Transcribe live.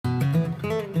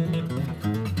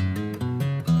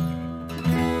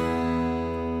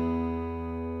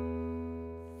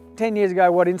10 years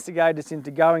ago, what instigated us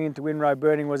into going into windrow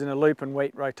burning was in a lupin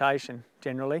wheat rotation,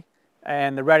 generally.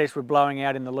 And the radish were blowing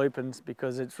out in the lupins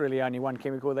because it's really only one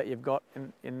chemical that you've got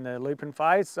in the lupin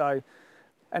phase. So,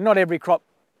 and not every crop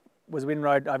was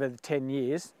windrowed over the 10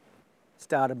 years.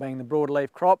 Started being the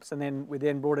broadleaf crops, and then we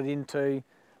brought it into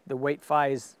the wheat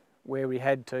phase where we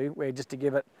had to, where just to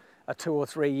give it a 2 or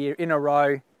 3 year in a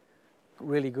row,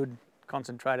 really good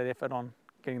concentrated effort on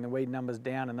getting the weed numbers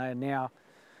down, and they are now,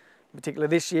 in particular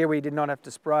this year, we did not have to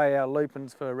spray our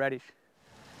lupins for radish.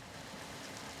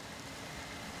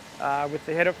 With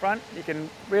the header front, you can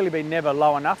really be never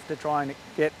low enough to try and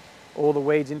get all the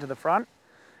weeds into the front.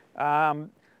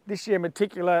 This year in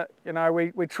particular, you know,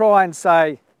 we try and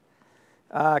say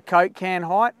Coke can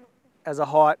height as a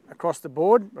height across the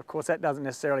board. Of course, that doesn't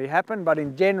necessarily happen, but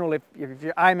in general, if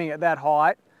you're aiming at that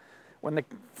height, when the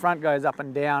front goes up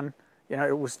and down, you know,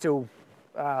 it will still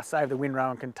save the windrow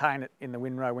and contain it in the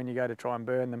windrow when you go to try and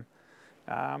burn them.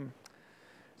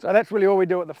 So that's really all we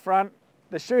do at the front.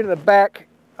 The chute at the back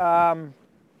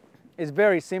is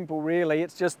very simple, really.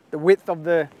 It's just the width of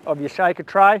your shaker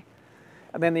tray,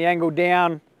 and then the angle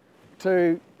down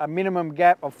to a minimum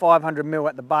gap of 500 mil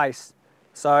at the base.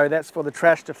 So that's for the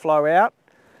trash to flow out,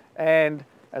 and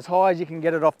as high as you can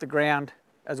get it off the ground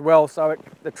as well, so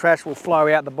the trash will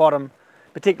flow out the bottom,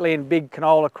 particularly in big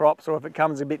canola crops, or if it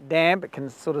comes a bit damp, it can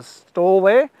sort of stall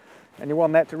there, and you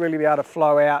want that to really be able to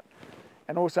flow out.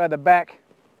 And also the back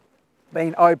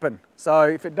being open, so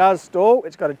if it does stall,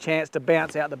 it's got a chance to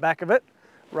bounce out the back of it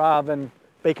rather than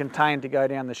be contained to go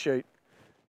down the chute.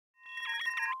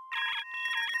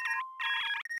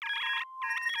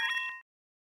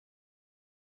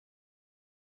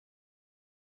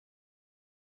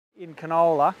 In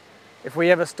canola, if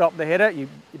we ever stop the header, you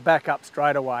back up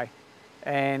straight away,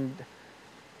 and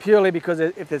purely because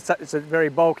it's a very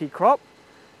bulky crop,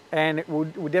 and it will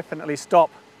definitely stop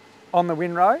on the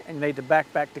windrow, and you need to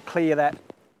back to clear that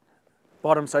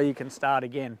bottom so you can start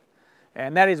again.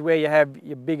 And that is where you have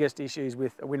your biggest issues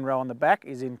with a windrow on the back,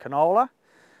 is in canola,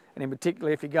 and in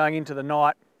particular if you're going into the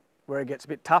night where it gets a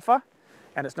bit tougher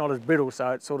and it's not as brittle,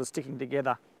 so it's sort of sticking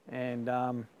together. And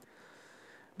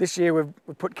this year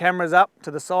we've put cameras up to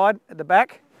the side at the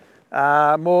back,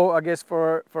 more I guess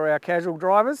for our casual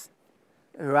drivers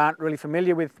who aren't really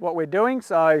familiar with what we're doing.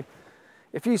 So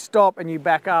if you stop and you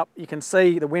back up, you can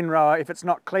see the windrow. If it's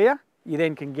not clear, you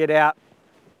then can get out,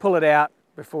 pull it out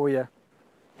before your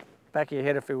back of your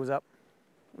header fills up,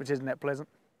 which isn't that pleasant.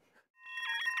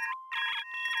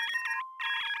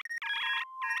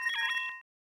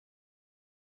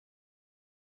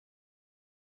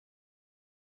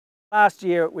 Last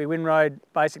year we windrowed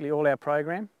basically all our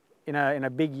program in a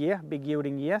big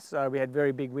yielding year, so we had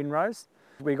very big windrows.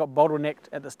 We got bottlenecked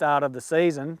at the start of the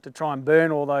season to try and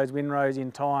burn all those windrows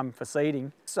in time for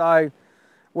seeding. So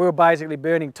we were basically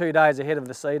burning 2 days ahead of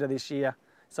the seeder this year.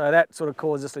 So that sort of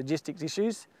caused us logistics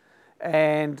issues,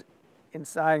 and in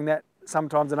saying that,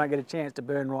 sometimes I don't get a chance to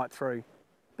burn right through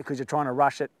because you're trying to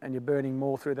rush it and you're burning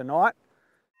more through the night.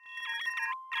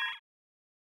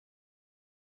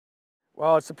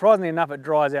 Well, surprisingly enough, it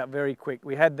dries out very quick.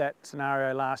 We had that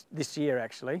scenario this year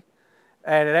actually,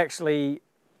 and it actually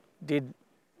did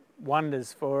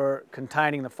wonders for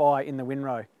containing the fire in the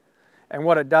windrow. And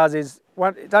what it does is,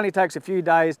 it only takes a few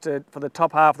days for the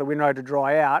top half of the windrow to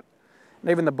dry out, and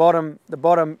even the bottom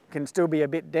can still be a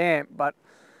bit damp, but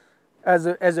as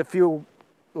the fuel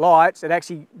lights, it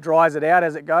actually dries it out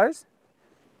as it goes,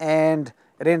 and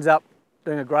it ends up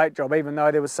doing a great job. Even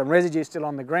though there was some residue still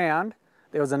on the ground,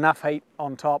 there was enough heat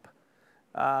on top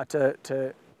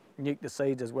to nuke the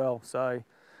seeds as well. So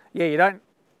yeah,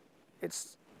 it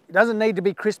doesn't need to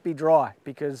be crispy dry,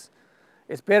 because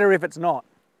it's better if it's not,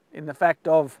 in the fact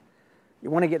of you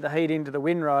want to get the heat into the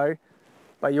windrow,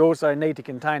 but you also need to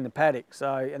contain the paddock.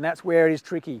 So, and that's where it is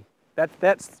tricky.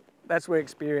 That's where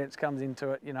experience comes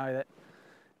into it, you know, that,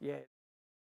 yeah.